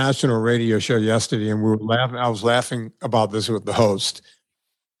on a national radio show yesterday, and we were laughing. I was laughing about this with the host.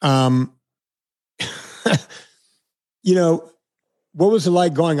 What was it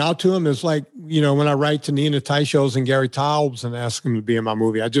like going out to him? It's like, when I write to Nina Teicholz and Gary Taubes and ask them to be in my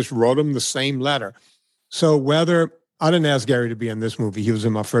movie, I just wrote them the same letter. So whether I didn't ask Gary to be in this movie, he was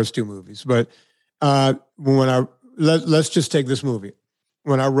in my first 2 movies. But let's just take this movie.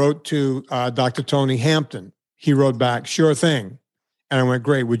 When I wrote to Dr. Tony Hampton, he wrote back, sure thing. And I went,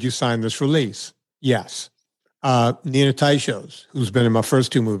 great. Would you sign this release? Yes. Nina Teicholz, who's been in my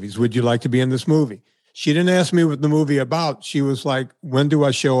first two movies. Would you like to be in this movie? She didn't ask me what the movie about. She was like, when do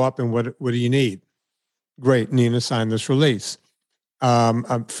I show up and what do you need? Great. Nina signed this release.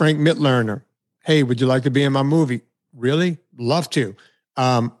 Frank Mitlerner. Hey, would you like to be in my movie? Really? Love to.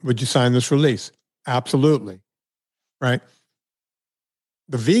 Would you sign this release? Absolutely. Right.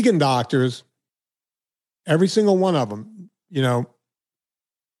 The vegan doctors, every single one of them,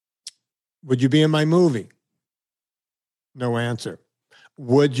 would you be in my movie? No answer.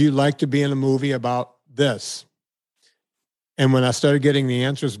 Would you like to be in a movie about this? And when I started getting the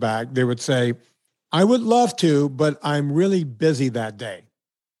answers back, they would say, I would love to, but I'm really busy that day.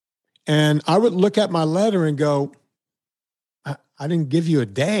 And I would look at my letter and go, I didn't give you a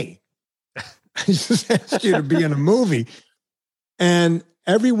day. I just asked you to be in a movie. And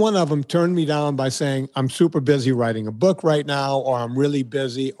every one of them turned me down by saying, I'm super busy writing a book right now, or I'm really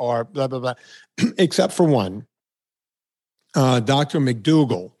busy, or blah, blah, blah, except for one, Dr.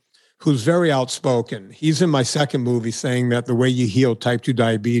 McDougall, who's very outspoken. He's in my second movie saying that the way you heal type 2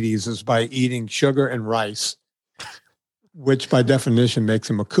 diabetes is by eating sugar and rice, which by definition makes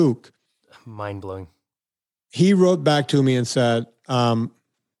him a kook. Mind-blowing. He wrote back to me and said, I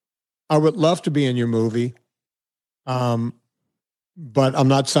would love to be in your movie, but I'm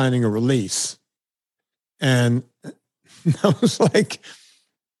not signing a release. And I was like,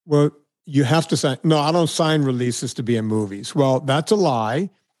 well, you have to sign. No, I don't sign releases to be in movies. Well, that's a lie,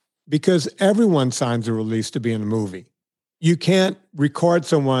 because everyone signs a release to be in a movie. You can't record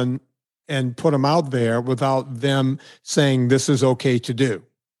someone and put them out there without them saying this is okay to do.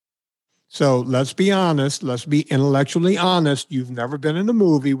 So let's be honest. Let's be intellectually honest. You've never been in a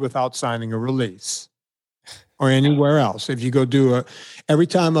movie without signing a release or anywhere else. If you go every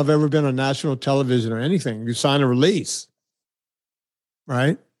time I've ever been on national television or anything, you sign a release,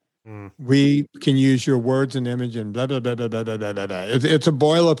 right? Mm. We can use your words and image and blah, blah, blah, blah, blah, blah, blah, blah. It's a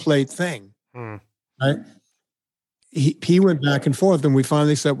boilerplate thing, right? He went back and forth, and we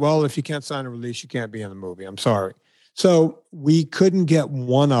finally said, well, if you can't sign a release, you can't be in the movie. I'm sorry. So we couldn't get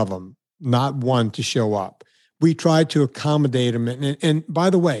one of them, not one, to show up. We tried to accommodate him. And by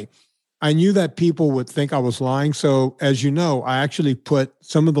the way, I knew that people would think I was lying. So as you know, I actually put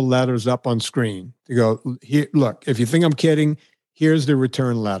some of the letters up on screen to go, here, look, if you think I'm kidding, here's the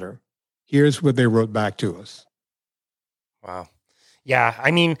return letter. Here's what they wrote back to us. Wow. Yeah. I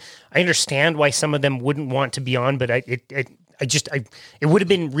mean, I understand why some of them wouldn't want to be on, but it would have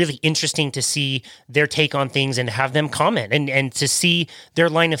been really interesting to see their take on things and have them comment and to see their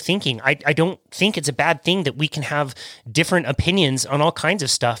line of thinking. I don't think it's a bad thing that we can have different opinions on all kinds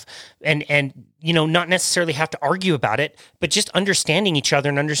of stuff and not necessarily have to argue about it, but just understanding each other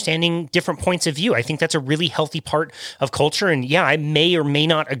and understanding different points of view. I think that's a really healthy part of culture. And yeah, I may or may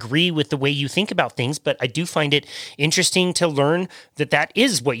not agree with the way you think about things, but I do find it interesting to learn that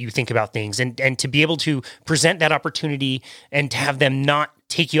is what you think about things and to be able to present that opportunity and to have them not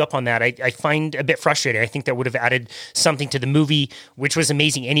take you up on that, I find a bit frustrating. I think that would have added something to the movie, which was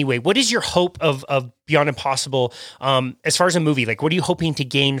amazing anyway. What is your hope of Beyond Impossible as far as a movie? Like, what are you hoping to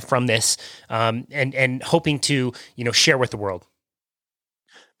gain from this and hoping to, share with the world?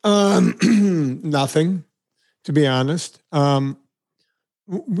 Nothing, to be honest. I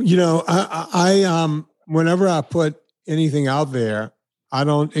whenever I put anything out there, I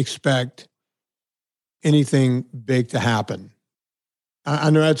don't expect anything big to happen.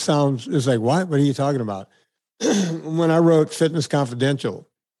 I know that is like, what? What are you talking about? When I wrote Fitness Confidential,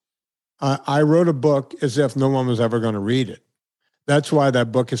 I wrote a book as if no one was ever going to read it. That's why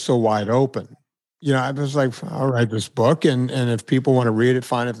that book is so wide open. I was like, I'll write this book, and if people want to read it,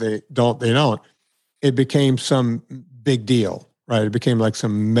 fine. If they don't, they don't. It became some big deal, right? It became like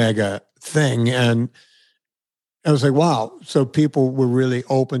some mega thing. And I was like, wow. So people were really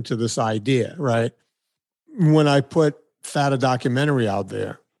open to this idea, right? When I put Fata documentary out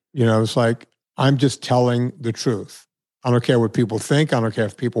there, it's like, I'm just telling the truth. I don't care what people think. I don't care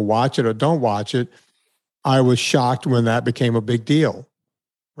if people watch it or don't watch it. I was shocked when that became a big deal,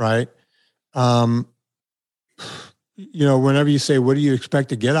 right? Whenever you say, what do you expect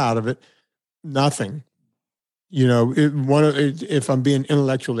to get out of it? Nothing. If I'm being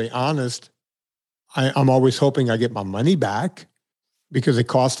intellectually honest, I'm always hoping I get my money back because it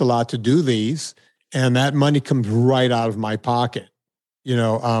costs a lot to do these. And that money comes right out of my pocket.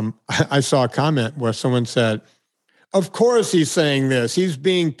 I saw a comment where someone said, of course he's saying this. He's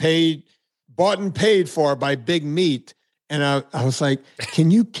being bought and paid for by Big Meat. And I was like,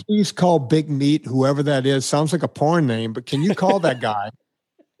 can you please call Big Meat, whoever that is? Sounds like a porn name, but can you call that guy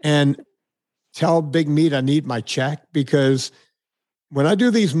and tell Big Meat I need my check? Because when I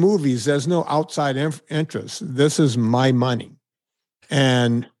do these movies, there's no outside interest. This is my money.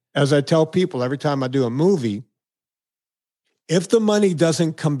 And as I tell people every time I do a movie, if the money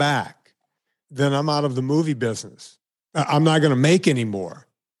doesn't come back, then I'm out of the movie business. I'm not going to make any more,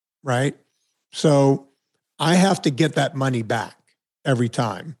 right? So I have to get that money back every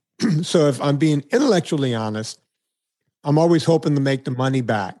time. So if I'm being intellectually honest, I'm always hoping to make the money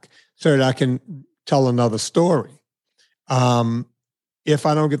back so that I can tell another story. If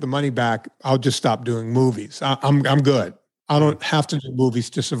I don't get the money back, I'll just stop doing movies. I'm good. I don't have to do movies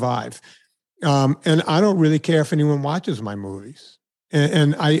to survive. And I don't really care if anyone watches my movies.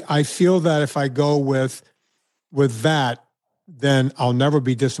 And I feel that if I go with that, then I'll never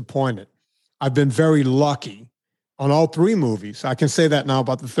be disappointed. I've been very lucky on all three movies. I can say that now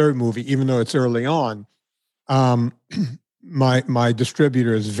about the third movie, even though it's early on. My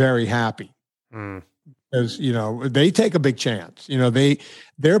distributor is very happy. Because, you know, they take a big chance. You know,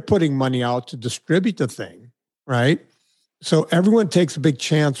 they're putting money out to distribute the thing, right? So everyone takes a big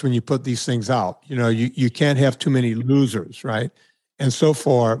chance when you put these things out. You know, you can't have too many losers, right? And so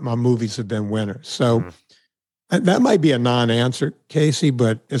far, my movies have been winners. So that might be a non-answer, Casey,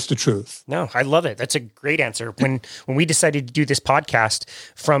 but it's the truth. No, I love it. That's a great answer. When we decided to do this podcast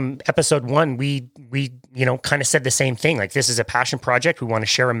from episode 1, we kind of said the same thing. Like, this is a passion project. We want to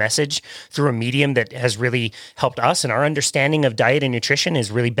share a message through a medium that has really helped us, and our understanding of diet and nutrition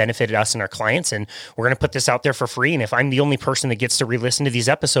has really benefited us and our clients. And we're going to put this out there for free. And if I'm the only person that gets to re-listen to these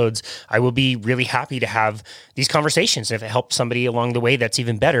episodes, I will be really happy to have these conversations. If it helps somebody along the way, that's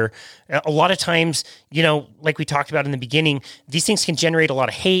even better. A lot of times, you know, like we talked about in the beginning, these things can generate a lot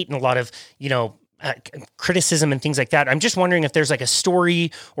of hate and a lot of, criticism and things like that. I'm just wondering if there's like a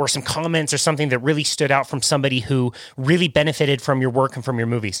story or some comments or something that really stood out from somebody who really benefited from your work and from your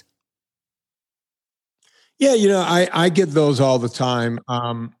movies. Yeah, you know, I get those all the time.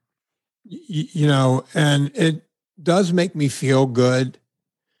 And it does make me feel good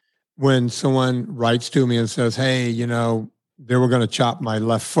when someone writes to me and says, hey, you know, they were going to chop my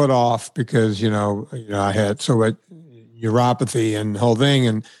left foot off because, I had neuropathy and the whole thing.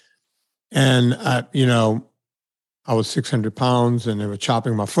 And I was 600 pounds and they were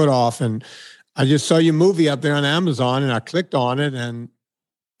chopping my foot off. And I just saw your movie up there on Amazon and I clicked on it and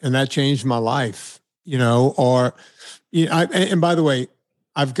that changed my life, and by the way,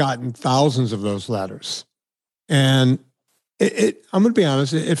 I've gotten thousands of those letters and I'm going to be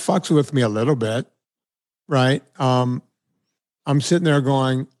honest, it fucks with me a little bit. Right. I'm sitting there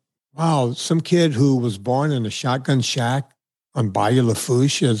going, wow, some kid who was born in a shotgun shack on Bayou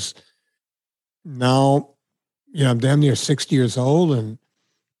Lafourche is now, I'm damn near 60 years old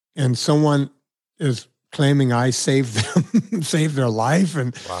and someone is claiming I saved them, saved their life.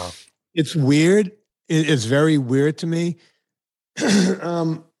 And wow. It's weird. It's very weird to me. It's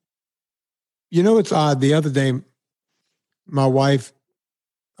odd. The other day, my wife,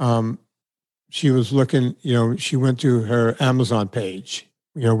 she was looking, she went to her Amazon page.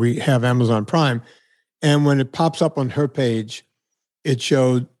 We have Amazon Prime. And when it pops up on her page, it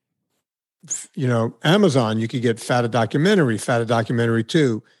showed, Amazon, you could get Fat Documentary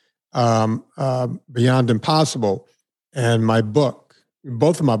 2, Beyond Impossible, and my book,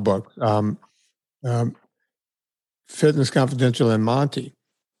 both of my books, Fitness Confidential and Monty.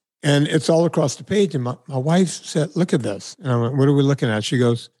 And it's all across the page. And my wife said, look at this. And I went, what are we looking at? She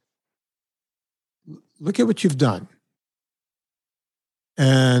goes, look at what you've done.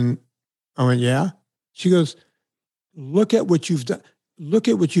 And I went, yeah. She goes, look at what you've done. Look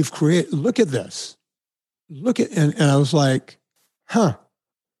at what you've created. Look at this. And I was like, huh.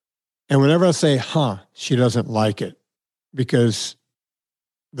 And whenever I say, huh, she doesn't like it because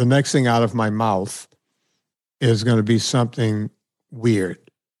the next thing out of my mouth is going to be something weird.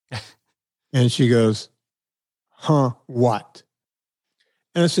 And she goes, huh, what?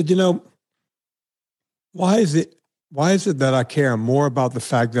 And I said, why is it that I care more about the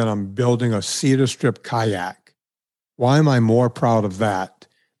fact that I'm building a cedar strip kayak? Why am I more proud of that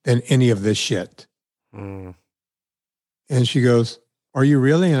than any of this shit? And she goes, are you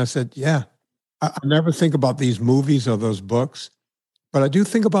really? And I said, yeah. I never think about these movies or those books, but I do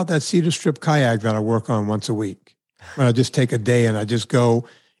think about that cedar strip kayak that I work on once a week. When I just take a day and I just go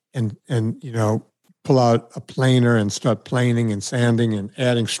and pull out a planer and start planing and sanding and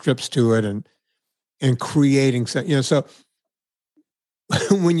adding strips to it and creating, so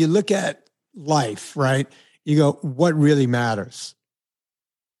when you look at life, right, you go, what really matters?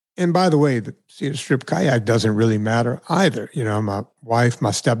 And by the way, the cedar strip kayak doesn't really matter either. My wife,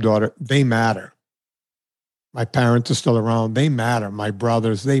 my stepdaughter, they matter. My parents are still around. They matter. My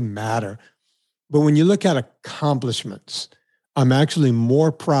brothers, they matter. But when you look at accomplishments I'm actually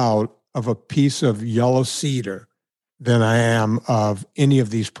more proud of a piece of yellow cedar than I am of any of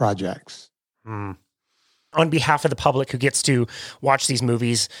these projects. On behalf of the public who gets to watch these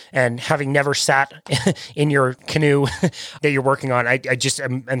movies, and having never sat in your canoe that you're working on,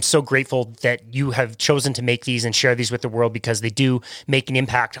 I'm so grateful that you have chosen to make these and share these with the world, because they do make an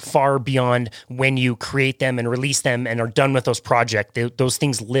impact far beyond when you create them and release them and are done with those projects. Those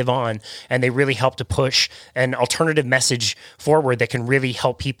things live on, and they really help to push an alternative message forward that can really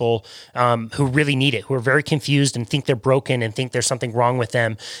help people who really need it, who are very confused and think they're broken and think there's something wrong with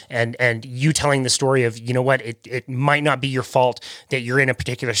them. And you telling the story of, you know what, it might not be your fault that you're in a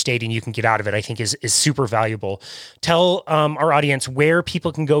particular state and you can get out of it, I think is super valuable. Tell our audience where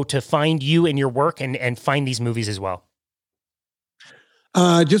people can go to find you and your work and find these movies as well.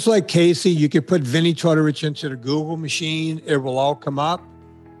 Just like Casey, you could put Vinnie Tortorich into the Google machine. It will all come up.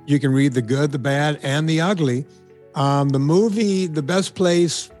 You can read the good, the bad, and the ugly. The movie, the best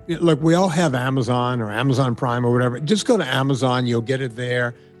place, look, we all have Amazon or Amazon Prime or whatever. Just go to Amazon. You'll get it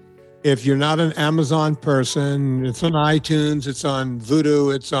there. If you're not an Amazon person, it's on iTunes, it's on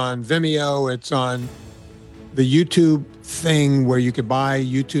Vudu, it's on Vimeo, it's on the YouTube thing where you could buy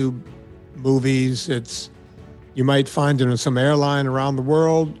YouTube movies. You might find it in some airline around the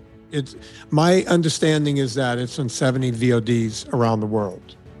world. My understanding is that it's on 70 VODs around the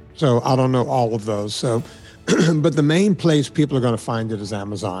world. So I don't know all of those. So, but the main place people are going to find it is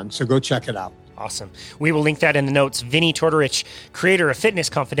Amazon. So go check it out. Awesome. We will link that in the notes. Vinnie Tortorich, creator of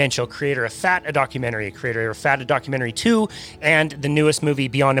Fitness Confidential, creator of Fat, a documentary, creator of Fat, a documentary 2, and the newest movie,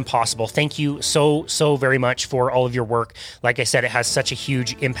 Beyond Impossible. Thank you so very much for all of your work. Like I said, it has such a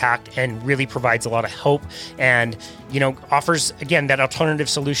huge impact and really provides a lot of hope and, offers, again, that alternative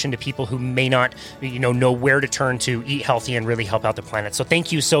solution to people who may not, know where to turn to eat healthy and really help out the planet. So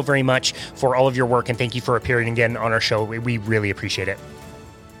thank you so very much for all of your work, and thank you for appearing again on our show. We really appreciate it.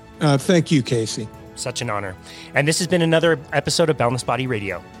 Thank you, Casey. Such an honor. And this has been another episode of Boundless Body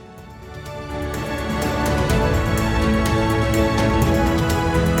Radio.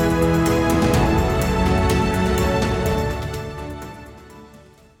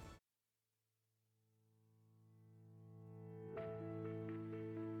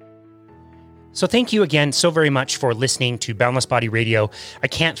 So thank you again so very much for listening to Boundless Body Radio. I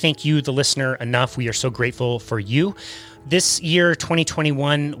can't thank you, the listener, enough. We are so grateful for you. This year,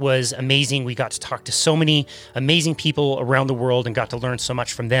 2021, was amazing. We got to talk to so many amazing people around the world and got to learn so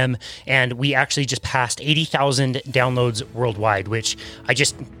much from them. And we actually just passed 80,000 downloads worldwide, which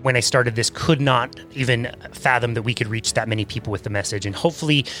when I started this, could not even fathom that we could reach that many people with the message. And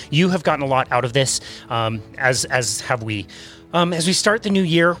hopefully you have gotten a lot out of this, as have we. As we start the new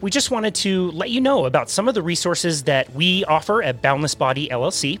year, we just wanted to let you know about some of the resources that we offer at Boundless Body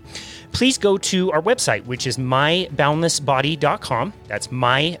LLC. Please go to our website, which is myboundlessbody.com. That's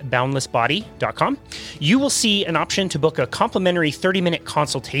myboundlessbody.com. You will see an option to book a complimentary 30-minute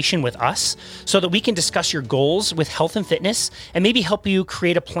consultation with us so that we can discuss your goals with health and fitness and maybe help you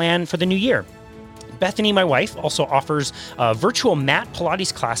create a plan for the new year. Bethany, my wife, also offers virtual mat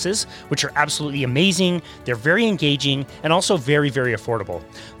Pilates classes, which are absolutely amazing. They're very engaging and also very, very affordable.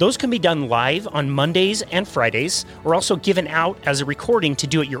 Those can be done live on Mondays and Fridays, or also given out as a recording to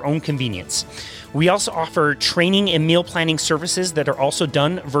do at your own convenience. We also offer training and meal planning services that are also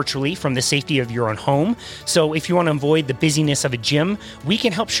done virtually from the safety of your own home. So if you want to avoid the busyness of a gym, we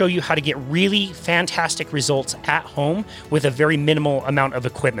can help show you how to get really fantastic results at home with a very minimal amount of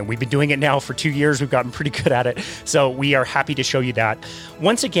equipment. We've been doing it now for 2 years. We've gotten pretty good at it. So we are happy to show you that.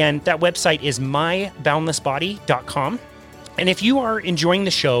 Once again, that website is myboundlessbody.com. And if you are enjoying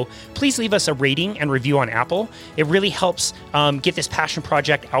the show, please leave us a rating and review on Apple. It really helps get this passion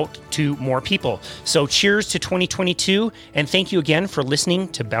project out to more people. So cheers to 2022, and thank you again for listening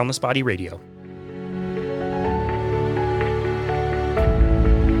to Boundless Body Radio.